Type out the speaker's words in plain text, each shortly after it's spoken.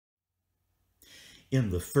In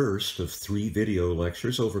the first of 3 video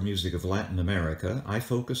lectures over music of Latin America, I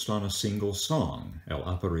focused on a single song, El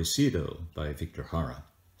Aparecido by Victor Jara.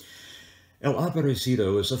 El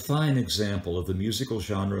Aparecido is a fine example of the musical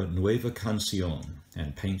genre Nueva Canción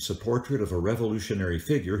and paints a portrait of a revolutionary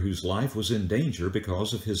figure whose life was in danger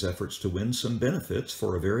because of his efforts to win some benefits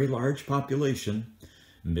for a very large population,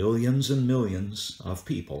 millions and millions of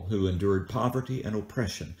people who endured poverty and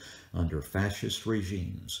oppression under fascist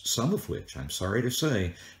regimes, some of which, I'm sorry to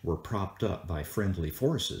say, were propped up by friendly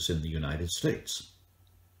forces in the United States.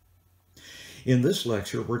 In this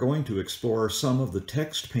lecture, we're going to explore some of the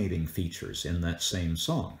text painting features in that same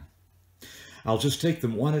song. I'll just take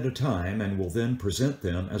them one at a time and will then present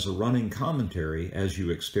them as a running commentary as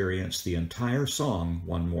you experience the entire song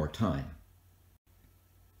one more time.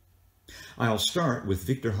 I'll start with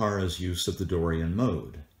Victor Jara's use of the Dorian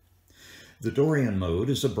mode. The Dorian mode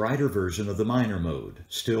is a brighter version of the minor mode,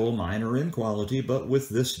 still minor in quality, but with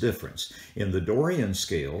this difference. In the Dorian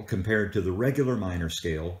scale, compared to the regular minor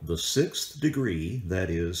scale, the 6th degree, that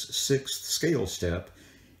is, 6th scale step,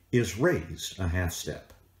 is raised a half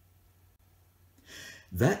step.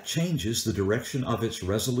 That changes the direction of its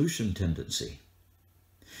resolution tendency.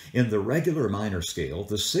 In the regular minor scale,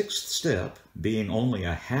 the 6th step, being only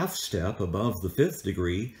a half step above the 5th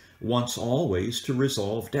degree, wants always to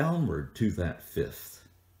resolve downward to that 5th.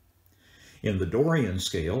 In the Dorian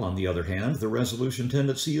scale, on the other hand, the resolution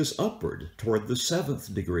tendency is upward toward the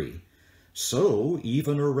 7th degree. So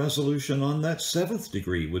even a resolution on that 7th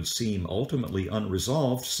degree would seem ultimately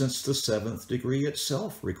unresolved, since the 7th degree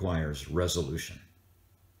itself requires resolution.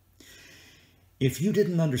 If you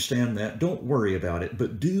didn't understand that, don't worry about it,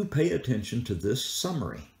 but do pay attention to this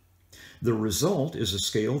summary. The result is a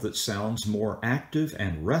scale that sounds more active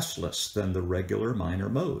and restless than the regular minor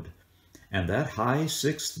mode, and that high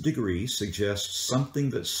 6th degree suggests something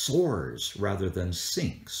that soars rather than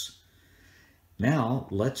sinks. Now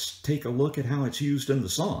let's take a look at how it's used in the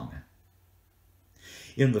song.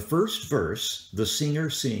 In the first verse, the singer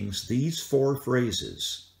sings these 4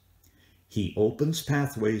 phrases. He opens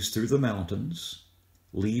pathways through the mountains,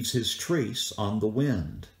 leaves his trace on the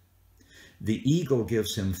wind. The eagle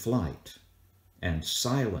gives him flight, and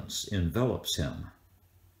silence envelops him.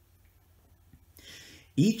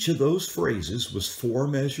 Each of those phrases was 4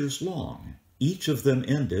 measures long. Each of them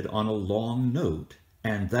ended on a long note,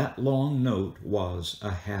 and that long note was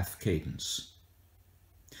a half cadence.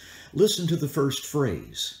 Listen to the first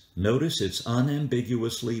phrase. Notice its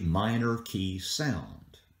unambiguously minor key sound.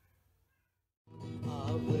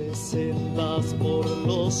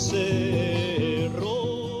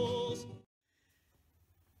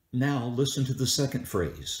 Now listen to the second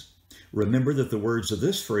phrase. Remember that the words of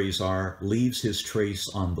this phrase are, leaves his trace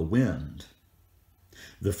on the wind.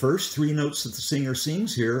 The first 3 notes that the singer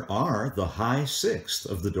sings here are the high 6th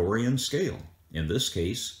of the Dorian scale, in this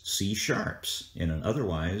case C sharps, in an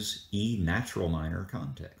otherwise E natural minor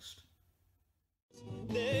context.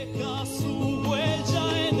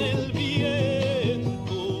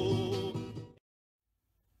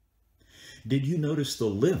 Did you notice the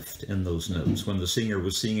lift in those notes when the singer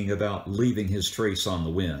was singing about leaving his trace on the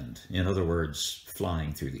wind? In other words,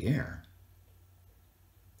 flying through the air.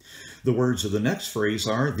 The words of the next phrase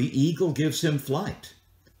are, the eagle gives him flight.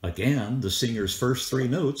 Again, the singer's first 3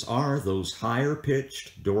 notes are those higher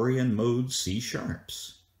pitched Dorian mode C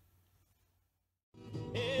sharps.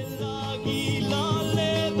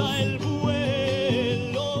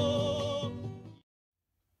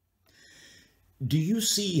 Do you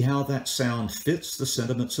see how that sound fits the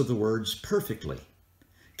sentiments of the words perfectly?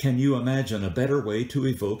 Can you imagine a better way to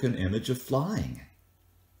evoke an image of flying?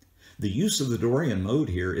 The use of the Dorian mode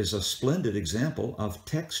here is a splendid example of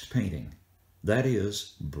text painting. That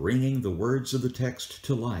is, bringing the words of the text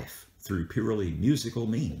to life through purely musical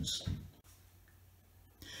means.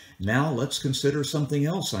 Now let's consider something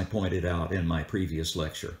else I pointed out in my previous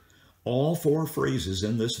lecture. All 4 phrases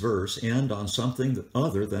in this verse end on something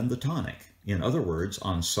other than the tonic. In other words,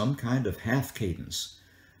 on some kind of half cadence.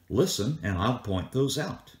 Listen, and I'll point those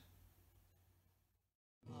out.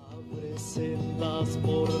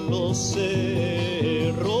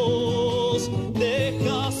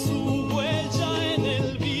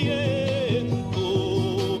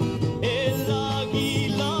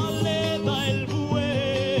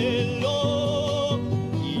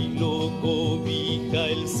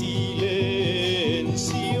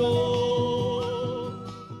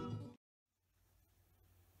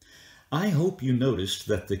 I hope you noticed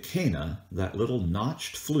that the quena, that little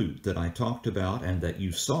notched flute that I talked about and that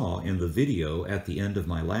you saw in the video at the end of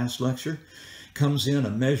my last lecture, comes in a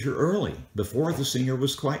measure early, before the singer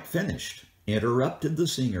was quite finished, interrupted the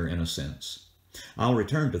singer in a sense. I'll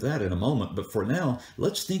return to that in a moment, but for now,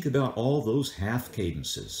 let's think about all those half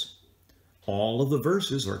cadences. All of the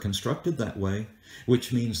verses are constructed that way,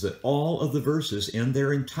 which means that all of the verses in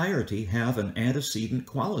their entirety have an antecedent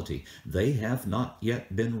quality. They have not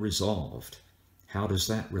yet been resolved. How does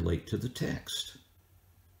that relate to the text?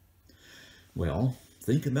 Well,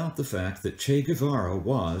 think about the fact that Che Guevara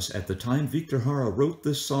was, at the time Victor Jara wrote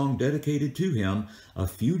this song dedicated to him, a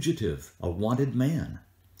fugitive, a wanted man.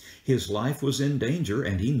 His life was in danger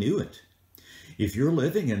and he knew it. If you're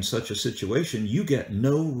living in such a situation, you get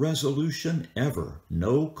no resolution ever,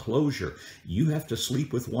 no closure. You have to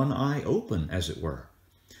sleep with one eye open, as it were.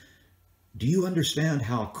 Do you understand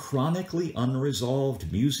how chronically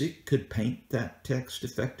unresolved music could paint that text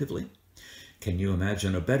effectively? Can you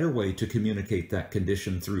imagine a better way to communicate that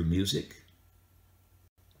condition through music?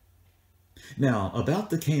 Now, about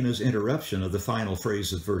the Cana's interruption of the final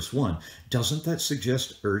phrase of verse 1, doesn't that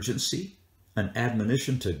suggest urgency? An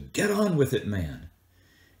admonition to get on with it, man.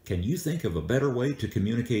 Can you think of a better way to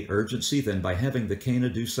communicate urgency than by having the Cana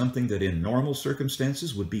do something that in normal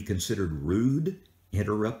circumstances would be considered rude,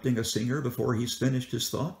 interrupting a singer before he's finished his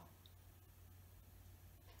thought?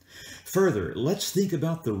 Further, let's think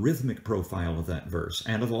about the rhythmic profile of that verse,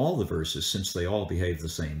 and of all the verses, since they all behave the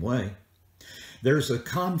same way. There's a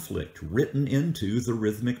conflict written into the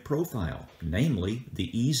rhythmic profile, namely the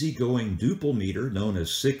easygoing duple meter known as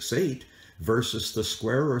 6/8 versus the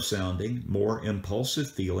squarer sounding, more impulsive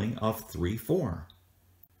feeling of 3/4.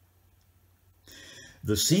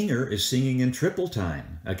 The singer is singing in triple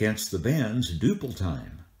time against the band's duple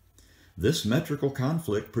time. This metrical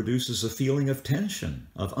conflict produces a feeling of tension,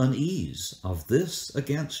 of unease, of this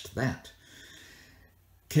against that.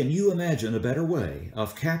 Can you imagine a better way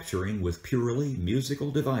of capturing with purely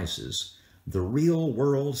musical devices the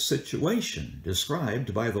real-world situation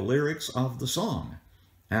described by the lyrics of the song?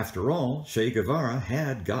 After all, Che Guevara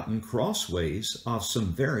had gotten crossways of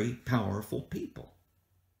some very powerful people.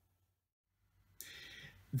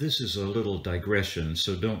 This is a little digression,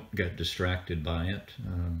 so don't get distracted by it.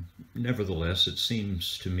 Nevertheless, it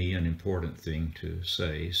seems to me an important thing to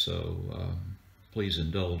say, so please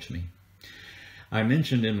indulge me. I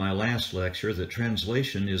mentioned in my last lecture that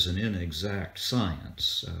translation is an inexact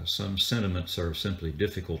science. Some sentiments are simply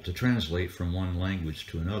difficult to translate from one language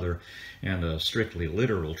to another, and a strictly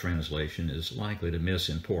literal translation is likely to miss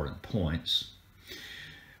important points.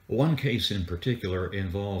 One case in particular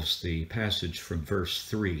involves the passage from verse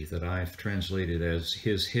 3 that I've translated as,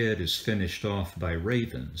 "His head is finished off by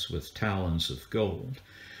ravens with talons of gold."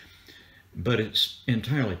 But it's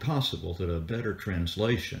entirely possible that a better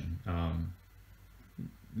translation,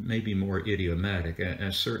 maybe more idiomatic,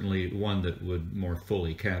 and certainly one that would more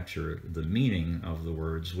fully capture the meaning of the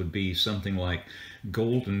words, would be something like,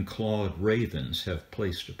 "Golden-clawed ravens have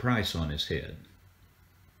placed a price on his head."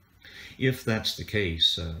 If that's the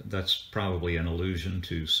case, that's probably an allusion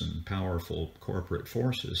to some powerful corporate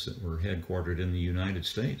forces that were headquartered in the United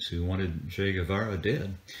States who wanted Che Guevara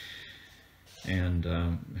dead, and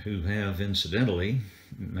who have, incidentally,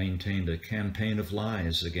 maintained a campaign of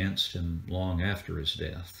lies against him long after his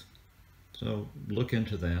death. So look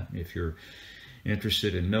into that if you're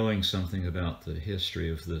interested in knowing something about the history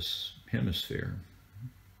of this hemisphere.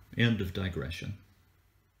 End of digression.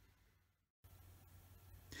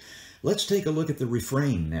 Let's take a look at the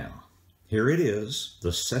refrain now. Here it is, the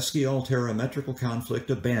sesquialtera metrical conflict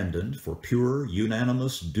abandoned for pure,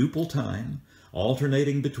 unanimous duple time,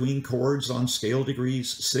 alternating between chords on scale degrees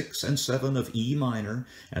 6 and 7 of E minor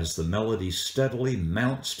as the melody steadily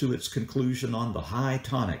mounts to its conclusion on the high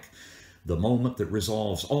tonic, the moment that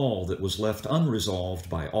resolves all that was left unresolved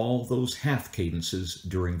by all those half cadences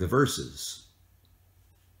during the verses.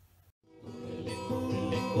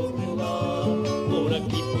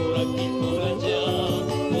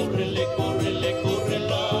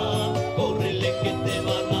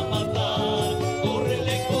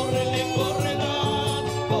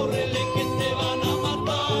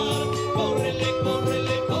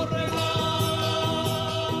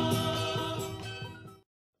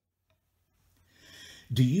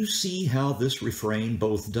 Do you see how this refrain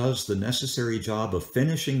both does the necessary job of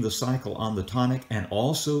finishing the cycle on the tonic and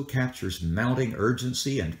also captures mounting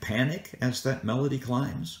urgency and panic as that melody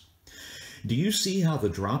climbs? Do you see how the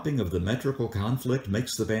dropping of the metrical conflict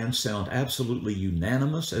makes the band sound absolutely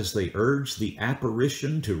unanimous as they urge the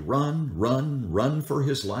apparition to run, run, run for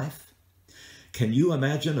his life? Can you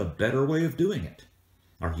imagine a better way of doing it?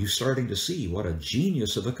 Are you starting to see what a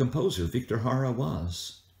genius of a composer Victor Jara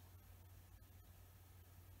was?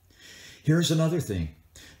 Here's another thing.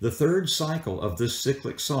 The third cycle of this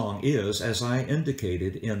cyclic song is, as I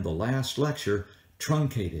indicated in the last lecture,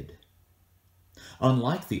 truncated.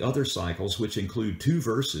 Unlike the other cycles, which include 2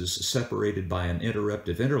 verses separated by an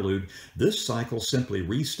interruptive interlude, this cycle simply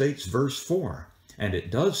restates verse 4, and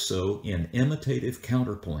it does so in imitative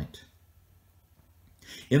counterpoint.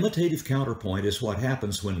 Imitative counterpoint is what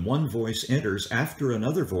happens when one voice enters after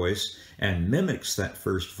another voice and mimics that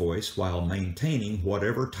first voice while maintaining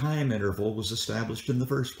whatever time interval was established in the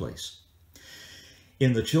first place.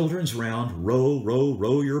 In the children's round, Row, Row,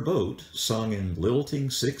 Row Your Boat, sung in lilting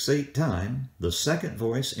 6/8 time, the second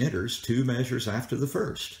voice enters 2 measures after the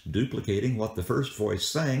first, duplicating what the first voice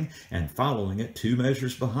sang and following it 2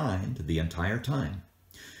 measures behind the entire time.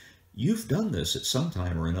 You've done this at some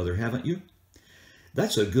time or another, haven't you?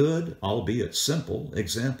 That's a good, albeit simple,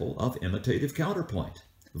 example of imitative counterpoint.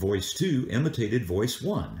 Voice 2 imitated voice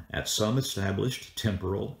 1 at some established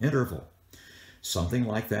temporal interval. Something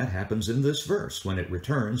like that happens in this verse when it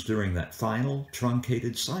returns during that final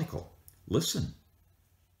truncated cycle. Listen.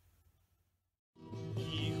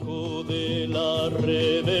 Hijo de la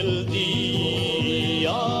rebeldía,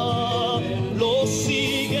 lo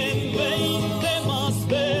siguen 20 más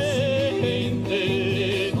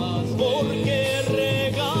 20, porque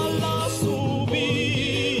regala su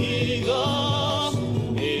vida,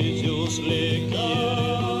 ellos le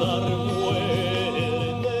quieren dar muerte.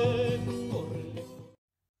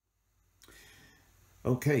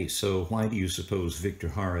 Okay, so why do you suppose Victor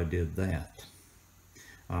Jara did that?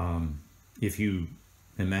 If you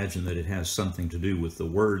imagine that it has something to do with the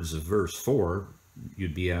words of verse 4,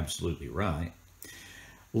 you'd be absolutely right.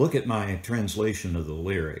 Look at my translation of the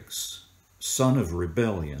lyrics. Son of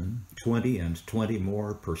rebellion, 20 and 20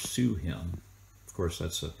 more pursue him. Of course,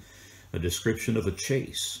 that's a description of a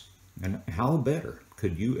chase. And how better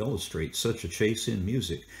could you illustrate such a chase in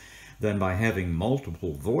music than by having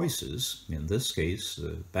multiple voices, in this case,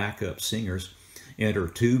 the backup singers, enter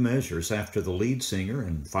 2 measures after the lead singer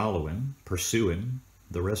and follow him, pursue him,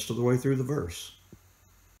 the rest of the way through the verse.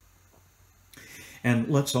 And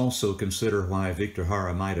let's also consider why Victor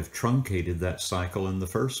Jara might have truncated that cycle in the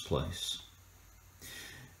first place.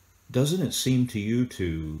 Doesn't it seem to you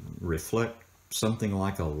to reflect something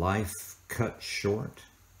like a life cut short?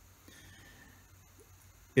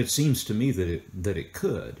 It seems to me that it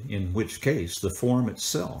could, in which case the form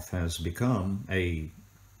itself has become a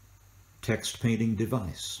text painting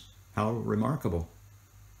device. How remarkable.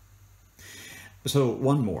 So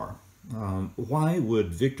one more. Why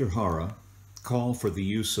would Victor Jara call for the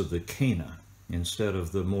use of the quena instead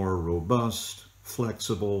of the more robust,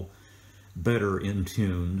 flexible, better in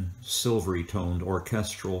tune, silvery toned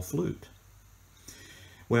orchestral flute?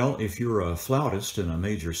 Well, if you're a flautist in a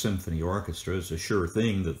major symphony orchestra, it's a sure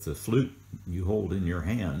thing that the flute you hold in your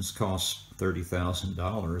hands costs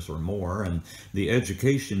 $30,000 or more, and the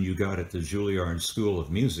education you got at the Juilliard School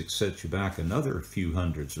of Music sets you back another few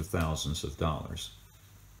hundreds of thousands of dollars.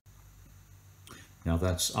 Now,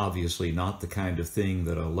 that's obviously not the kind of thing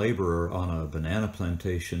that a laborer on a banana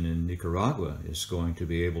plantation in Nicaragua is going to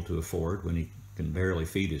be able to afford when he can barely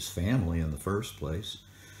feed his family in the first place.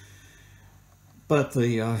 But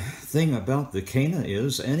the thing about the quena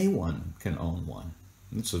is anyone can own one.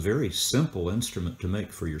 It's a very simple instrument to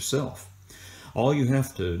make for yourself. All you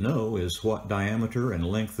have to know is what diameter and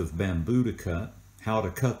length of bamboo to cut, how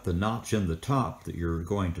to cut the notch in the top that you're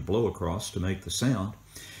going to blow across to make the sound,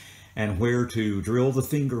 and where to drill the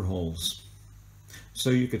finger holes. So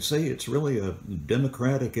you could say it's really a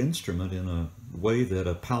democratic instrument in a way that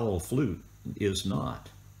a Powell flute is not.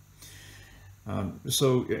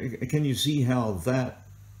 So can you see how that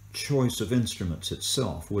choice of instruments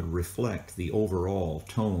itself would reflect the overall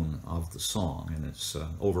tone of the song and its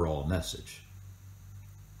overall message?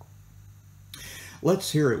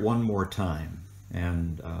 Let's hear it one more time,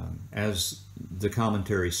 and as the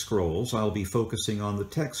commentary scrolls, I'll be focusing on the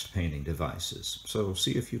text painting devices, so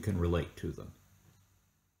see if you can relate to them.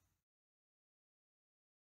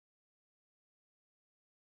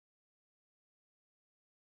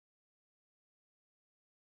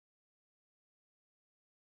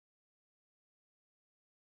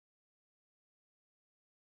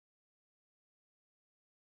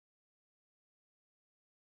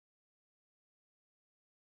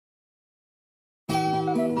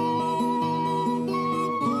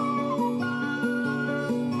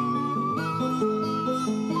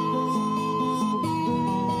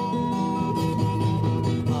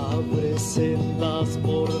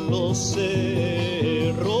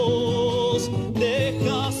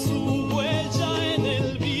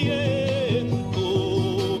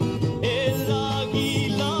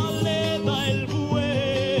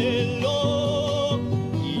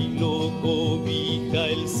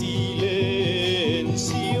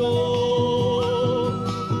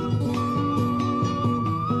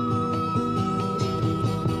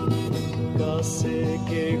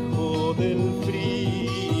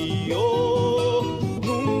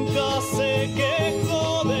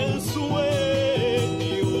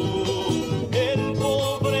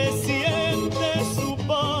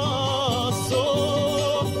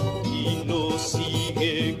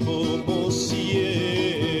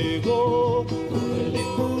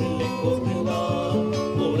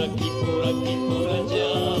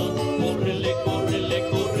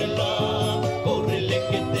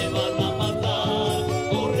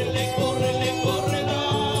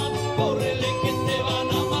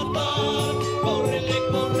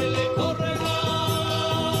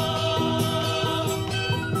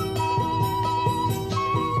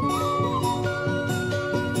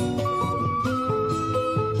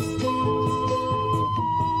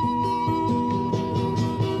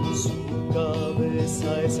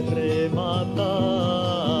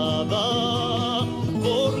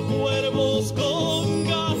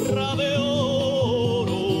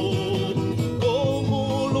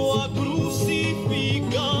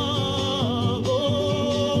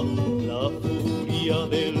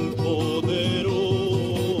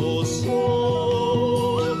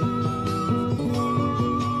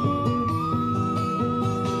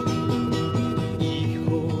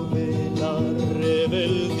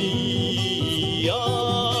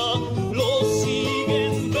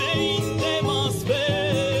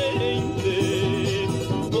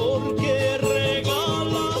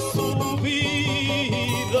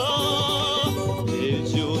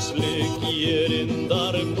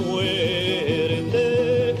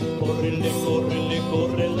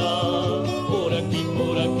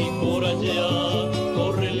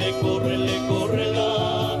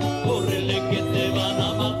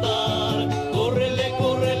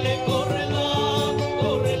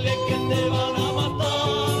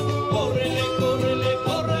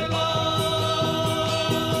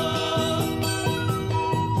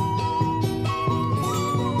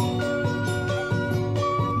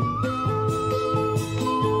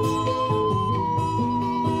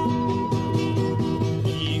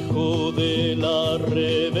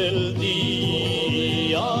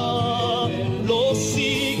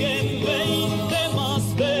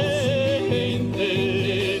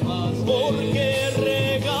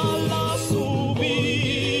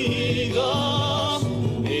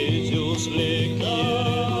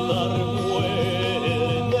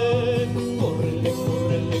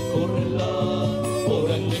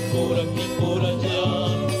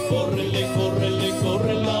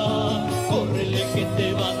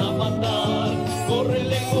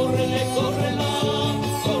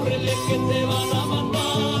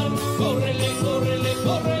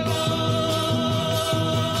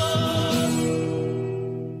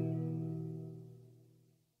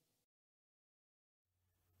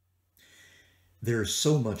 There's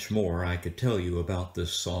so much more I could tell you about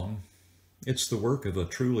this song. It's the work of a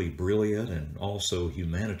truly brilliant and also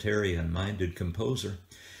humanitarian-minded composer.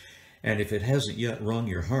 And if it hasn't yet wrung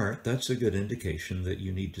your heart, that's a good indication that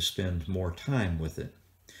you need to spend more time with it.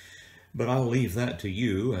 But I'll leave that to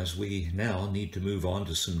you, as we now need to move on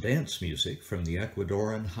to some dance music from the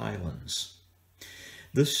Ecuadorian highlands.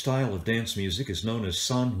 This style of dance music is known as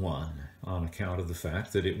Sanjuán, on account of the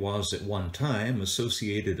fact that it was at one time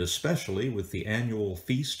associated especially with the annual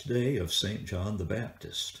feast day of St. John the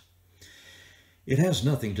Baptist. It has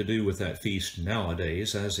nothing to do with that feast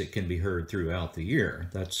nowadays, as it can be heard throughout the year.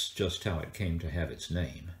 That's just how it came to have its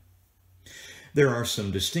name. There are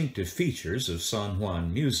some distinctive features of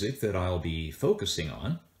Sanjuán music that I'll be focusing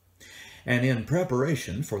on, and in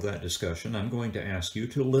preparation for that discussion, I'm going to ask you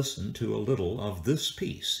to listen to a little of this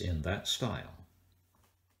piece in that style.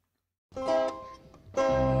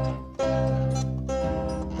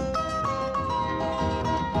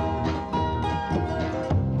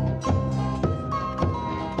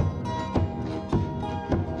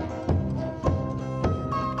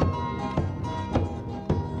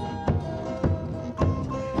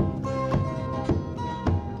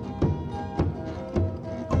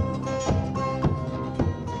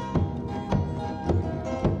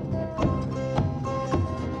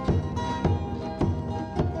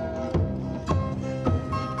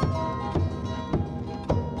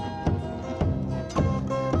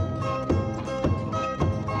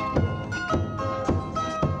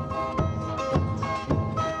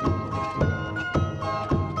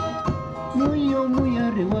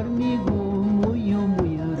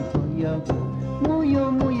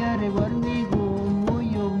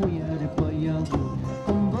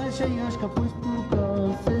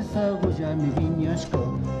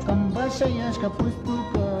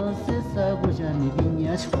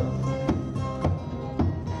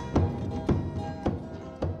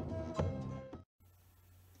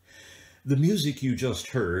 The music you just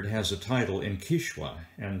heard has a title in Quechua,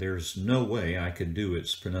 and there's no way I could do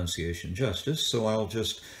its pronunciation justice, so I'll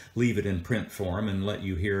just leave it in print form and let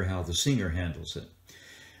you hear how the singer handles it.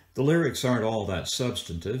 The lyrics aren't all that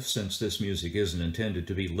substantive, since this music isn't intended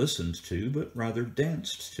to be listened to, but rather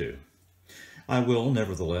danced to. I will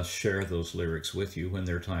nevertheless share those lyrics with you when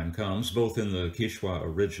their time comes, both in the Quechua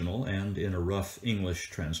original and in a rough English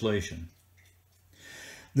translation.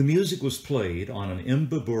 The music was played on an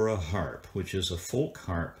imbabura harp, which is a folk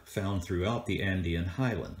harp found throughout the Andean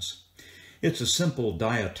highlands. It's a simple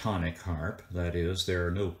diatonic harp, that is, there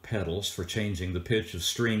are no pedals for changing the pitch of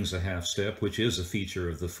strings a half step, which is a feature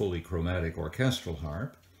of the fully chromatic orchestral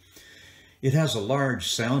harp. It has a large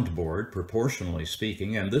soundboard, proportionally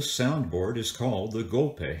speaking, and this soundboard is called the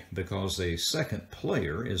golpe because a second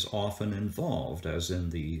player is often involved, as in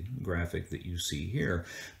the graphic that you see here,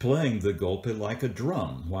 playing the golpe like a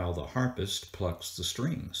drum while the harpist plucks the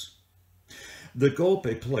strings. The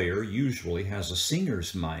golpe player usually has a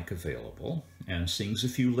singer's mic available and sings a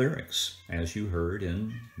few lyrics, as you heard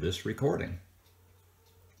in this recording.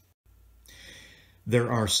 There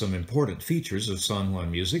are some important features of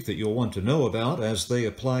Sanjuán music that you'll want to know about as they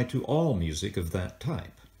apply to all music of that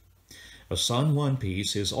type. A Sanjuán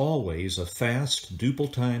piece is always a fast,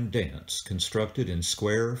 duple-time dance constructed in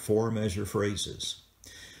square four-measure phrases.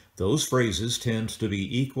 Those phrases tend to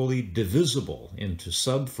be equally divisible into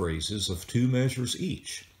sub-phrases of 2 measures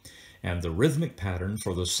each, and the rhythmic pattern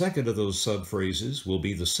for the second of those sub-phrases will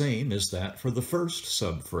be the same as that for the first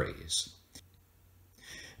sub-phrase.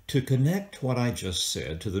 To connect what I just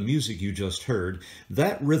said to the music you just heard,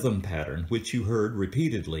 that rhythm pattern which you heard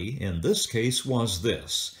repeatedly in this case was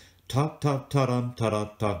this: ta-ta-ta-dum,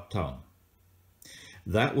 ta-da-ta-tum.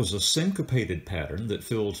 That was a syncopated pattern that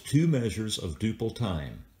filled 2 measures of duple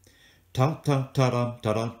time. Ta-ta-ta-dum,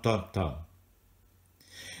 ta-da-ta-tum.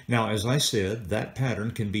 Now, as I said, that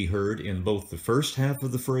pattern can be heard in both the first half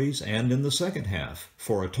of the phrase and in the second half,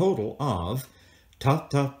 for a total of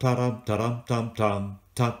ta-ta-ta-dum, ta-dum-tum-tum,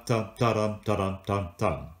 ta-ta-ta-dum,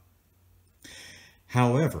 ta-dum-tum-tum.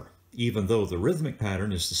 However, even though the rhythmic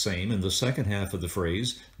pattern is the same in the second half of the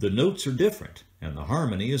phrase, the notes are different, and the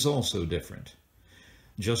harmony is also different.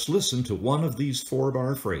 Just listen to one of these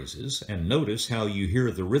 4-bar phrases and notice how you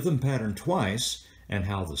hear the rhythm pattern twice and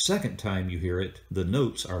how the second time you hear it, the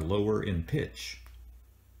notes are lower in pitch.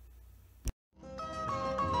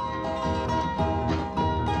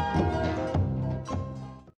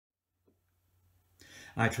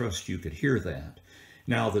 I trust you could hear that.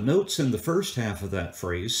 Now, the notes in the first half of that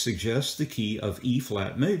phrase suggest the key of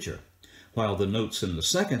E-flat major, while the notes in the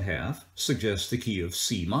second half suggest the key of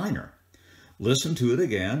C minor. Listen to it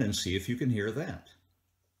again and see if you can hear that.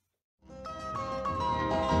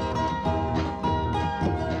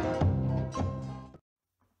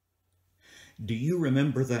 Do you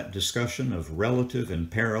remember that discussion of relative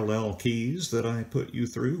and parallel keys that I put you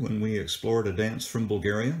through when we explored a dance from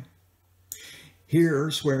Bulgaria?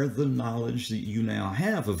 Here's where the knowledge that you now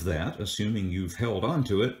have of that, assuming you've held on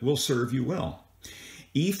to it, will serve you well.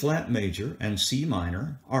 E-flat major and C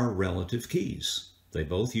minor are relative keys. They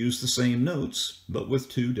both use the same notes, but with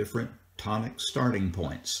 2 different tonic starting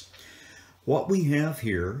points. What we have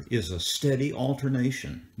here is a steady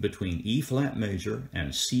alternation between E-flat major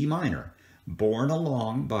and C minor, borne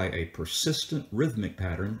along by a persistent rhythmic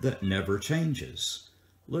pattern that never changes.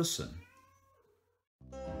 Listen.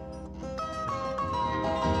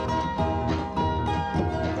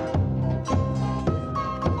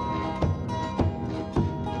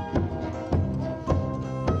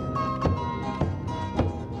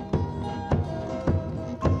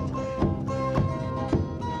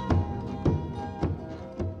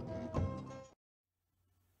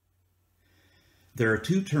 There are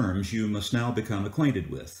 2 terms you must now become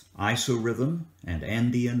acquainted with: isorhythm and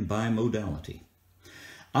Andean bimodality.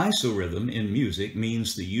 Isorhythm in music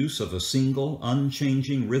means the use of a single,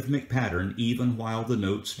 unchanging rhythmic pattern even while the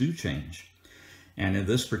notes do change. And in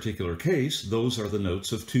this particular case, those are the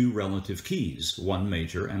notes of 2 relative keys, 1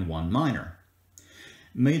 major and 1 minor.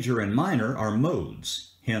 Major and minor are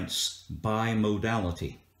modes, hence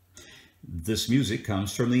bimodality. This music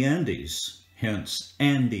comes from the Andes, hence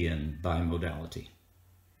Andean bimodality.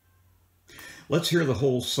 Let's hear the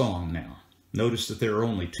whole song now. Notice that there are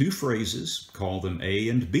only 2 phrases, call them A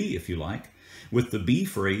and B if you like, with the B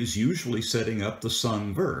phrase usually setting up the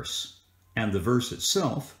sung verse, and the verse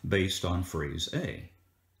itself based on phrase A.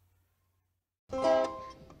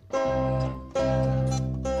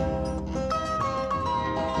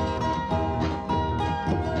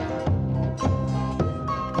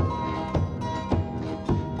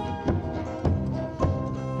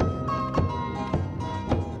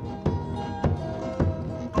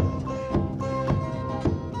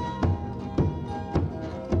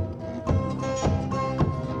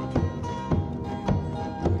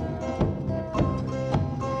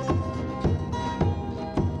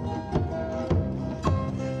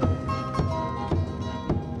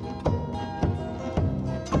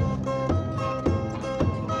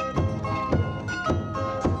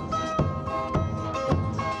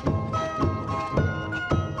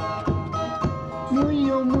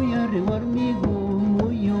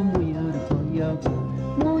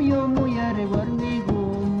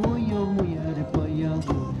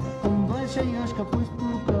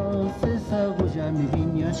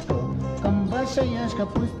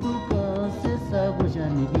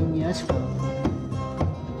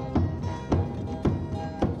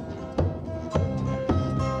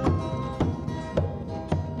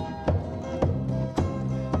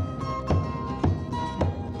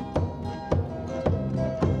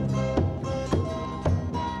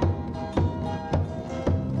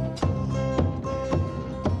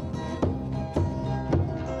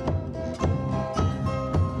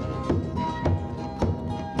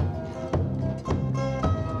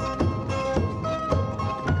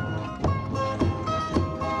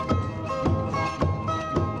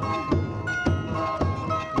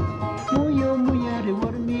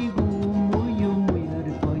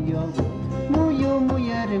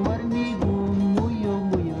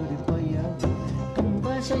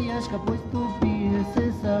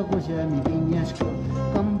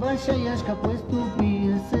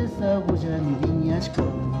 mi viñasco.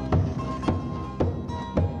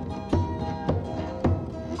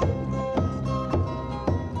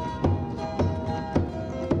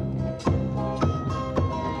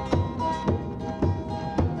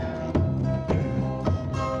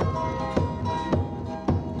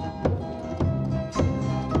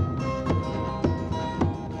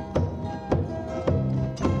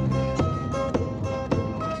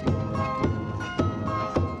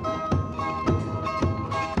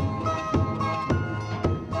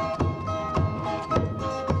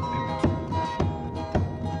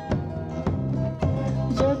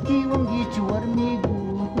 Jaki wangi chuarmigu,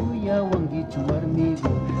 huya wangi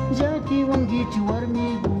chuarmigu. Jaki wangi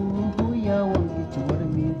chuarmigu, huya wangi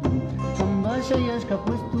chuarmigu. Kambasha yashka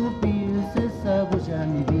pues tu pies, esa goya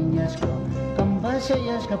mi viñasco. Kambasha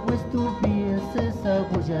yashka pues tu pies, esa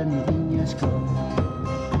goya mi viñasco.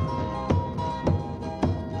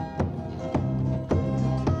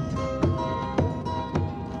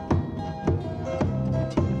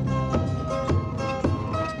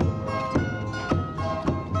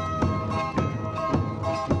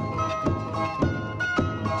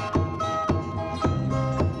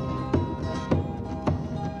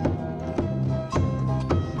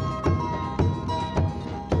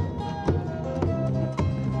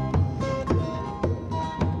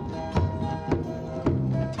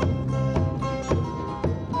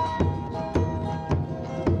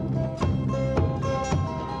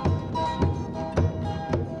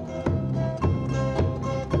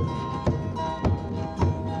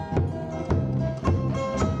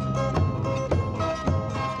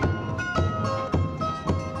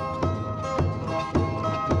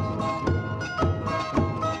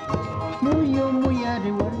 Muyo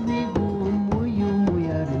muyare warmigu, muyo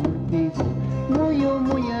muyare urbigu. Muyo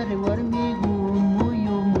muyare warmigu,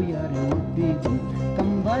 muyo muyare urbigu.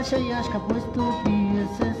 Kambasha yashka pues tu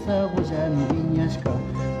pies, esa goya mi viñasco.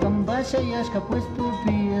 Kambasha yashka pues tu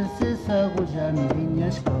pies, esa goya mi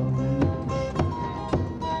viñasco.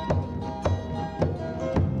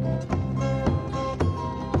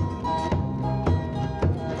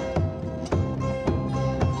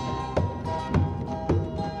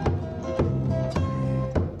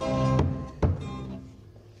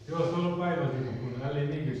 Yo solo bailo así, con una ley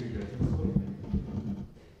de música.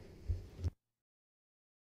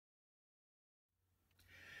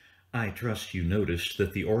 I trust you noticed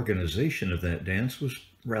that the organization of that dance was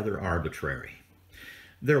rather arbitrary.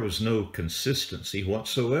 There was no consistency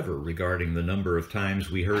whatsoever regarding the number of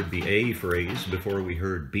times we heard the A phrase before we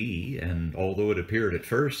heard B, and although it appeared at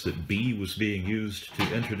first that B was being used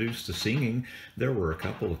to introduce the singing, there were a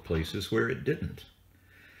couple of places where it didn't.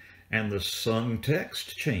 And the sung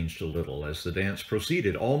text changed a little as the dance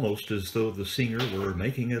proceeded, almost as though the singer were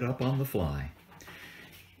making it up on the fly.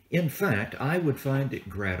 In fact, I would find it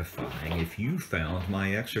gratifying if you found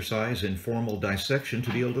my exercise in formal dissection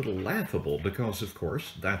to be a little laughable, because, of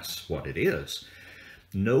course, that's what it is.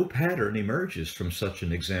 No pattern emerges from such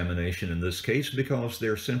an examination in this case because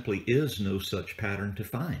there simply is no such pattern to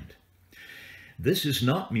find. This is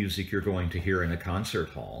not music you're going to hear in a concert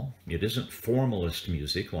hall. It isn't formalist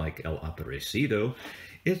music like El Aparecido.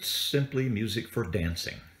 It's simply music for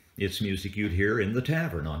dancing. It's music you'd hear in the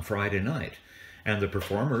tavern on Friday night, and the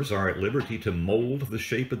performers are at liberty to mold the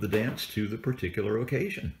shape of the dance to the particular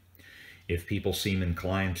occasion. If people seem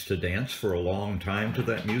inclined to dance for a long time to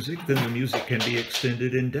that music, then the music can be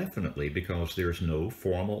extended indefinitely because there's no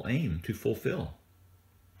formal aim to fulfill.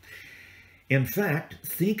 In fact,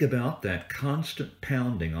 think about that constant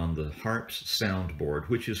pounding on the harp's soundboard,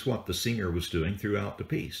 which is what the singer was doing throughout the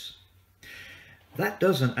piece. That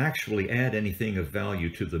doesn't actually add anything of value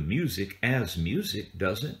to the music as music,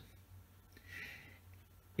 does it?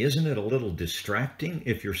 Isn't it a little distracting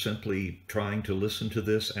if you're simply trying to listen to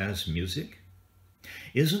this as music?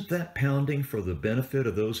 Isn't that pounding for the benefit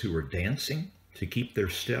of those who are dancing, to keep their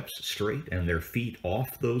steps straight and their feet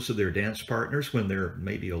off those of their dance partners when they're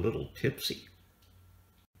maybe a little tipsy?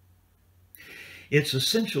 It's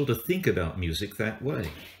essential to think about music that way.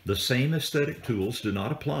 The same aesthetic tools do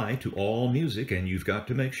not apply to all music, and you've got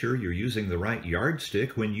to make sure you're using the right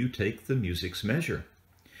yardstick when you take the music's measure.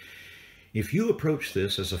 If you approach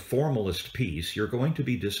this as a formalist piece, you're going to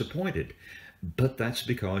be disappointed, but that's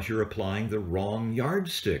because you're applying the wrong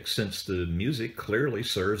yardstick, since the music clearly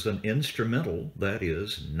serves an instrumental, that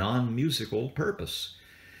is, non-musical purpose.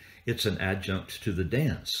 It's an adjunct to the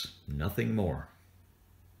dance, nothing more.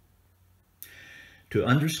 To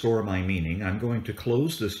underscore my meaning, I'm going to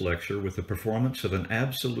close this lecture with a performance of an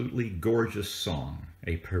absolutely gorgeous song,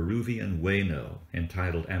 a Peruvian hueno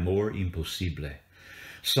entitled Amor Imposible,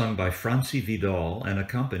 sung by Francie Vidal and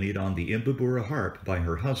accompanied on the Imbabura harp by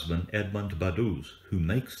her husband Edmond Baduz, who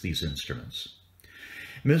makes these instruments.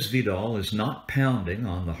 Ms. Vidal is not pounding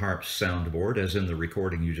on the harp's soundboard as in the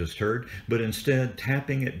recording you just heard, but instead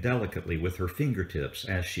tapping it delicately with her fingertips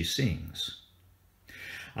as she sings.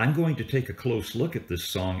 I'm going to take a close look at this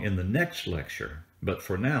song in the next lecture, but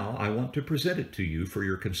for now I want to present it to you for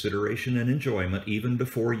your consideration and enjoyment even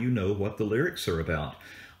before you know what the lyrics are about,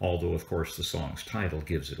 although of course the song's title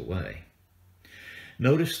gives it away.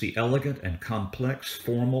 Notice the elegant and complex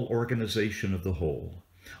formal organization of the whole.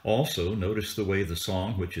 Also, notice the way the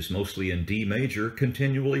song, which is mostly in D major,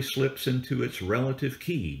 continually slips into its relative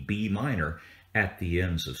key, B minor, at the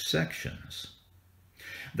ends of sections.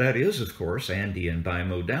 That is, of course, Andean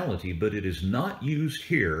bimodality, but it is not used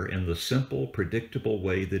here in the simple, predictable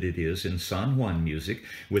way that it is in Sanjuán music,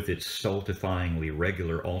 with its stultifyingly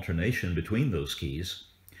regular alternation between those keys.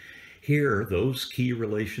 Here, those key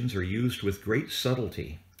relations are used with great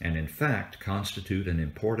subtlety, and in fact constitute an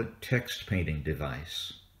important text-painting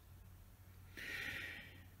device.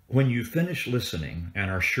 When you finish listening and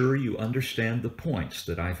are sure you understand the points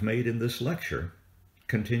that I've made in this lecture,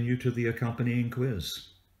 continue to the accompanying quiz.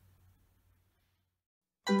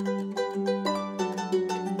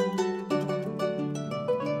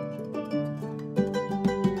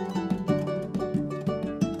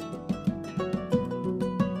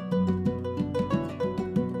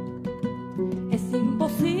 Es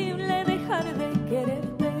imposible dejar de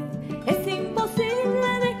quererte, es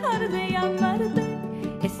imposible dejar de amarte.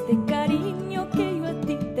 Este cariño que yo a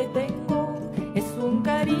ti te tengo es un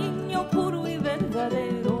cariño puro y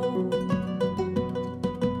verdadero.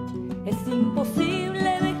 Es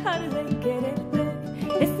imposible dejar de quererte,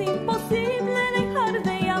 es imposible dejar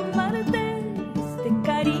de amarte. Este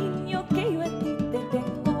cariño que yo a ti te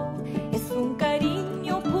tengo es un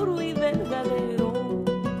cariño puro y verdadero.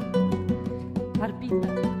 Arpita.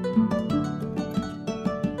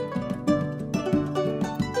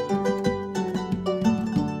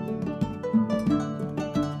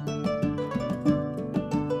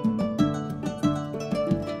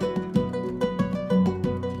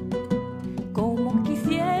 Como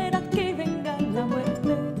quisiera que venga la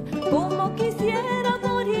muerte, como quisiera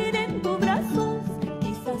morir en tus brazos,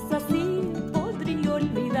 quizás así podría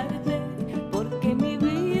olvidarte, porque mi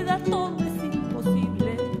vida todo es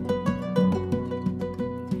imposible.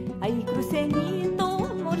 Ay, cruceñito,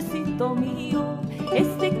 amorcito mío,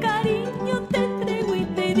 este cariño